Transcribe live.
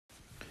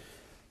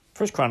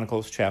1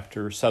 Chronicles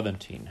chapter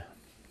 17.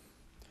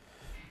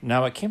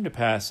 Now it came to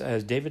pass,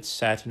 as David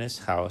sat in his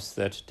house,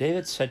 that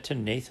David said to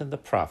Nathan the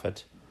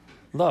prophet,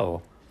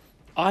 Lo,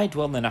 I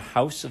dwell in a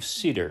house of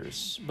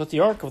cedars, but the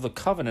ark of the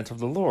covenant of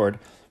the Lord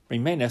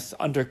remaineth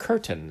under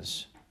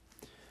curtains.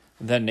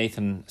 Then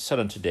Nathan said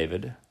unto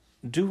David,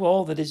 Do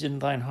all that is in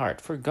thine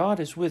heart, for God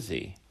is with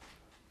thee.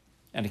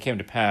 And it came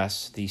to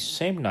pass the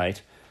same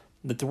night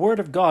that the word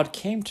of God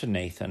came to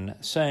Nathan,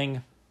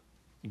 saying,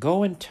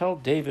 Go and tell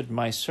David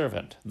my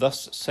servant,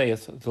 Thus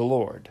saith the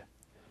Lord,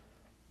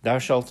 Thou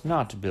shalt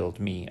not build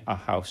me a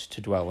house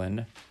to dwell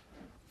in.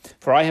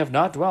 For I have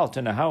not dwelt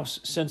in a house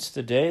since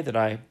the day that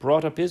I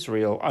brought up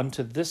Israel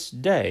unto this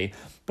day,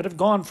 but have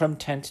gone from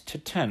tent to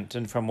tent,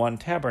 and from one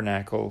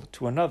tabernacle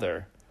to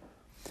another.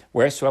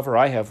 Wheresoever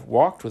I have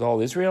walked with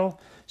all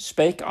Israel,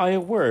 spake I a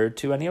word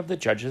to any of the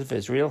judges of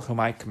Israel, whom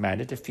I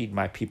commanded to feed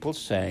my people,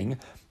 saying,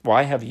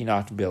 Why have ye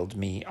not built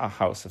me a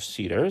house of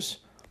cedars?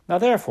 Now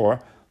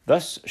therefore,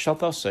 thus shalt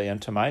thou say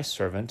unto my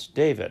servant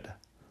David,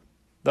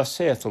 Thus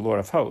saith the Lord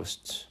of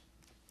hosts,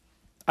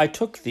 I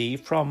took thee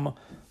from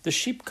the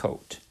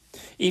sheepcote,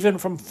 even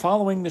from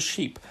following the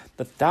sheep,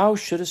 that thou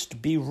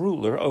shouldest be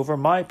ruler over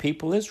my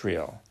people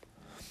Israel.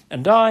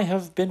 And I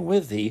have been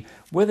with thee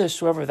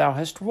whithersoever thou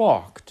hast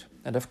walked,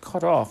 and have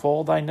cut off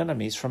all thine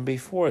enemies from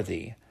before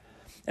thee,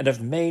 and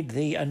have made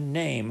thee a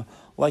name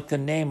like the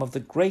name of the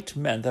great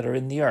men that are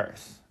in the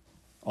earth.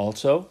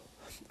 Also,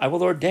 I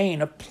will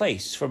ordain a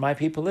place for my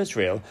people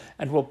Israel,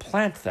 and will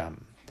plant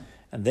them,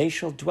 and they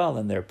shall dwell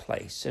in their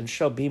place, and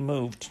shall be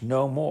moved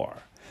no more.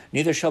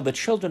 Neither shall the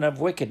children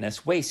of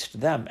wickedness waste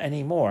them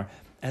any more,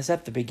 as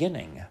at the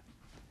beginning.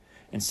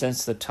 And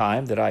since the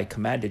time that I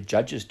commanded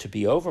judges to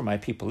be over my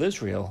people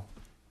Israel,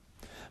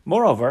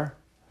 moreover,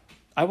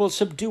 I will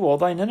subdue all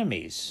thine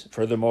enemies.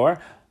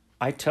 Furthermore,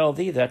 I tell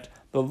thee that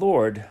the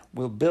Lord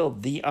will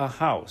build thee a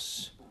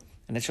house,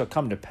 and it shall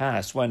come to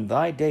pass, when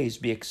thy days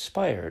be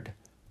expired,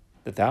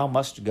 that thou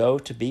must go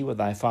to be with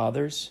thy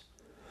fathers,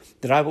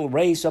 that I will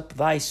raise up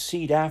thy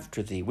seed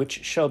after thee,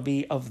 which shall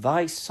be of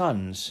thy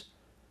sons,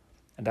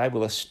 and I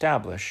will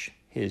establish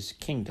his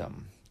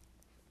kingdom.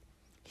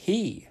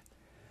 He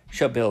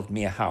shall build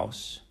me a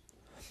house,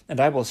 and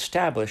I will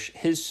establish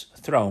his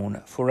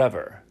throne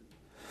forever.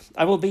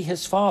 I will be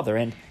his father,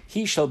 and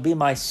he shall be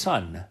my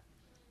son,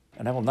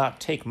 and I will not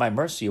take my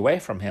mercy away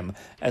from him,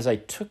 as I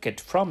took it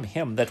from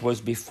him that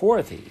was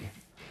before thee.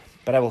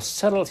 But I will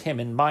settle him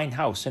in mine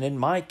house and in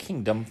my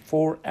kingdom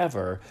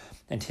forever,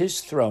 and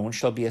his throne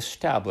shall be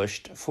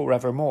established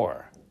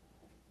forevermore.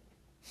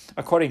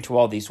 According to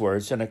all these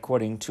words, and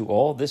according to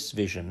all this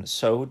vision,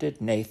 so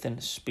did Nathan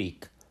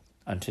speak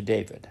unto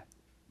David.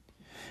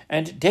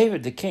 And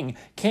David the king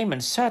came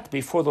and sat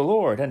before the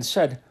Lord, and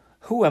said,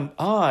 Who am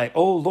I,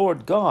 O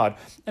Lord God,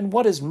 and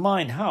what is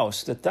mine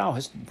house, that thou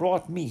hast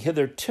brought me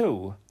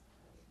hitherto?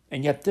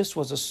 And yet this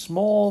was a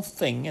small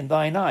thing in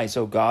thine eyes,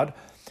 O God,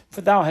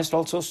 for thou hast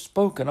also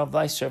spoken of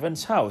thy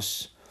servant's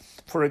house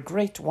for a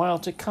great while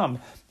to come,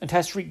 and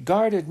hast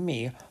regarded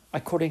me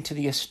according to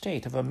the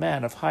estate of a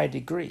man of high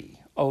degree,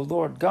 O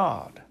Lord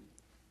God.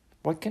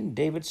 What can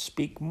David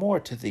speak more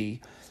to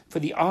thee for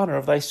the honor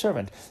of thy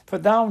servant? For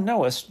thou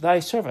knowest thy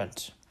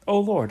servant, O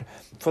Lord,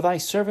 for thy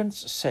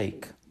servant's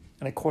sake,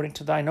 and according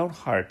to thine own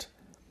heart,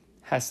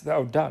 hast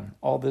thou done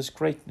all this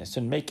greatness,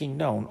 in making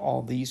known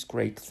all these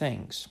great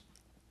things.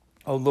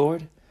 O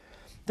Lord,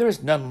 there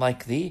is none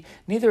like thee,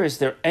 neither is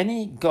there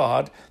any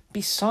God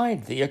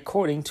beside thee,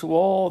 according to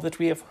all that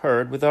we have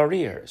heard with our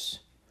ears.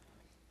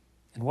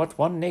 And what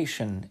one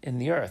nation in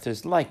the earth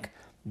is like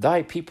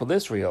thy people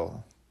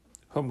Israel,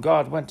 whom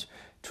God went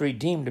to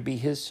redeem to be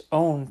his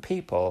own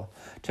people,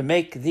 to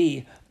make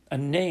thee a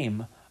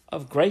name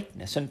of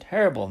greatness and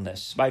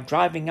terribleness, by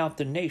driving out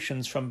the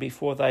nations from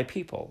before thy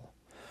people,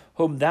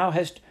 whom thou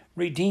hast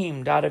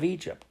redeemed out of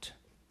Egypt.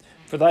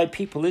 For thy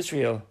people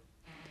Israel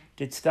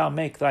didst thou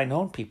make thine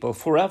own people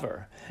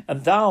forever,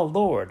 and thou,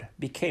 Lord,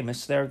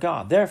 becamest their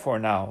God. Therefore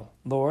now,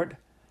 Lord,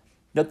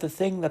 let the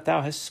thing that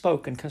thou hast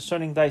spoken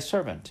concerning thy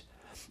servant,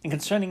 and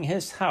concerning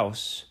his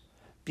house,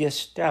 be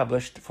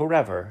established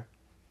forever,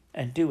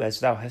 and do as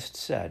thou hast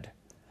said.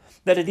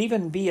 Let it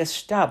even be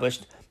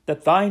established,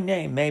 that thy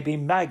name may be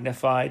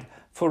magnified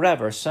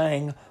forever,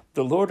 saying,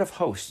 The Lord of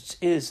hosts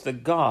is the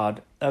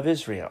God of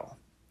Israel,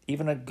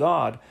 even a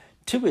God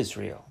to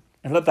Israel.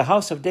 And let the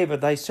house of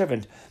David thy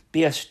servant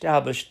be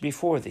established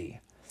before thee.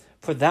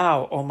 For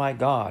thou, O my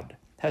God,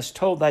 hast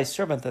told thy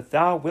servant that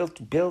thou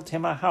wilt build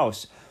him a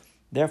house.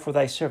 Therefore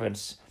thy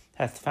servant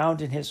hath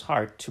found in his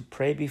heart to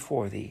pray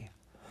before thee.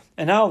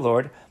 And now,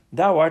 Lord,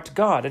 thou art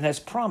God, and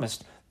hast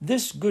promised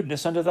this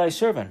goodness unto thy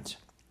servant.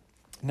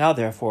 Now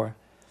therefore,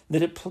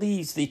 let it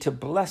please thee to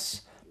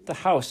bless the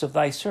house of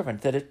thy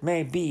servant, that it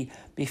may be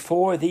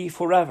before thee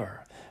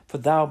forever. For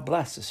thou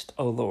blessest,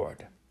 O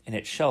Lord, and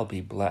it shall be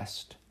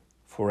blessed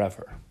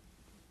forever.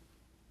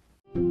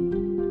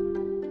 1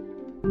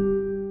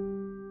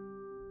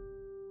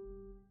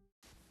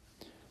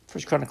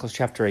 Chronicles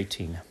chapter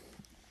 18.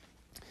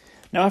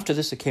 Now after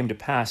this it came to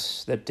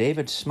pass that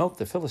David smote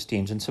the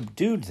Philistines and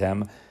subdued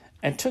them,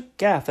 and took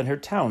Gath and her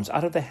towns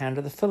out of the hand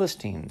of the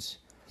Philistines.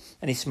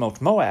 And he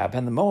smote Moab,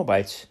 and the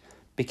Moabites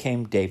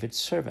became David's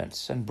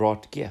servants, and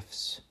brought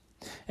gifts.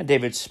 And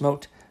David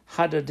smote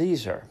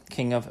Hadadezer,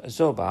 king of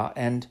Zobah,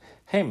 and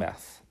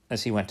Hamath,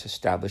 as he went to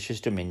establish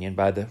his dominion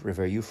by the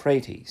river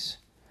Euphrates.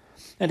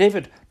 And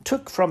David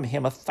took from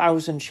him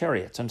 1,000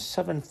 chariots, and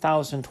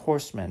 7,000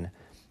 horsemen,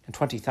 and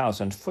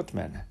 20,000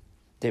 footmen.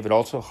 David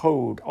also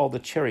houghed all the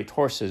chariot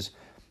horses,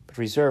 but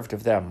reserved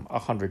of them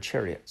 100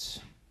 chariots.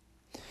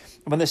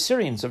 When the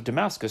Syrians of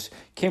Damascus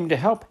came to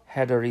help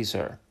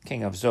Hadarezer,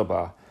 king of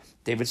Zobah,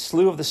 David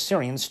slew of the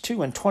Syrians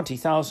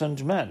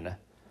 22,000 men.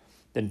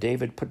 Then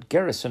David put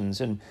garrisons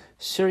in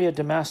Syria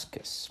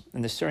Damascus,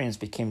 and the Syrians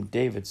became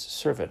David's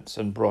servants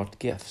and brought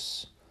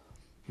gifts.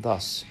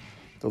 Thus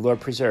the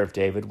Lord preserved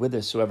David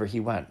whithersoever he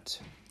went.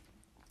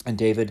 And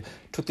David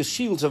took the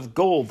shields of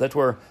gold that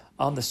were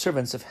on the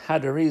servants of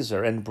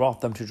Hadarezer, and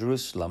brought them to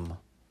Jerusalem.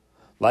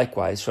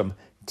 Likewise from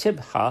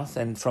Tibhath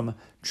and from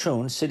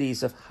Chun,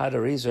 cities of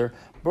Hadarezer,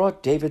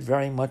 brought David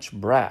very much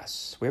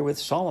brass, wherewith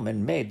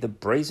Solomon made the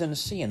brazen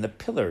sea and the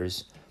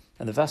pillars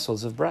and the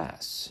vessels of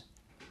brass.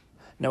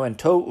 Now when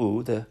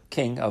Tou, the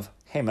king of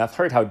Hamath,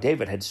 heard how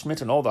David had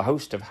smitten all the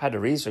host of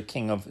Hadarezer,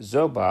 king of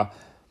Zobah,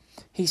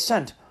 he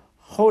sent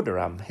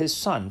Hoderam, his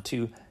son,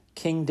 to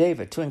King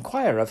David to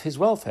inquire of his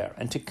welfare,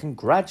 and to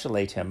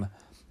congratulate him,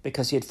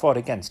 because he had fought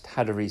against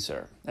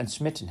Hadarezer and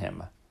smitten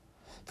him.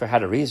 For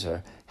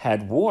Hadarezer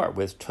had war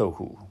with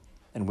Tohu,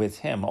 and with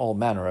him all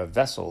manner of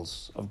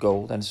vessels of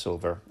gold and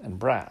silver and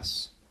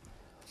brass.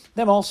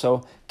 Them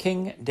also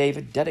King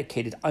David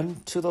dedicated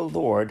unto the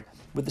Lord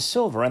with the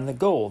silver and the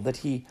gold that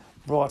he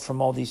brought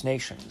from all these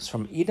nations,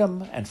 from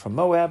Edom and from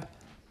Moab,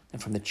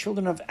 and from the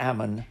children of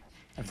Ammon,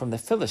 and from the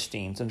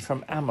Philistines, and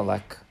from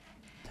Amalek.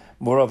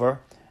 Moreover,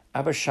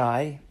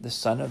 Abishai, the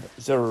son of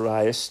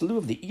Zeruiah, slew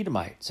of the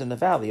Edomites in the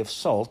valley of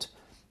Salt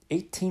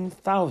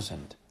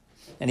 18,000,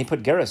 and he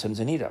put garrisons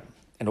in Edom,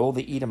 and all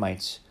the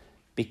Edomites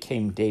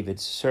became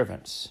David's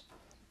servants.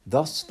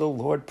 Thus the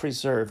Lord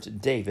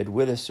preserved David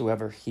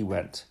whithersoever he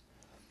went.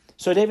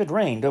 So David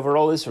reigned over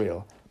all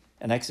Israel,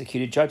 and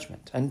executed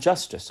judgment and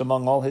justice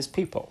among all his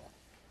people.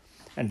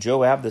 And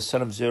Joab the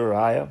son of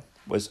Zeruiah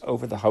was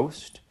over the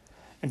host,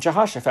 and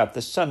Jehoshaphat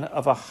the son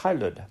of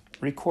Ahilud,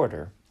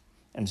 recorder,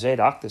 and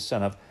Zadok the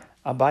son of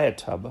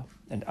Abiatub,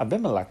 and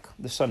Abimelech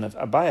the son of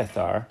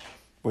Abiathar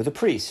were the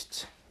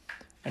priests,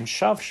 and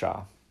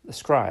Shavshah the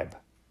scribe.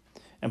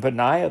 And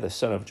Benaiah the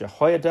son of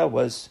Jehoiada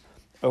was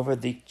over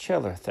the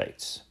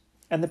Chelethites,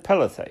 and the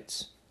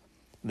Pelethites.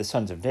 The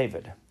sons of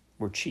David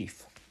were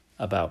chief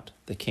about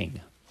the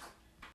king.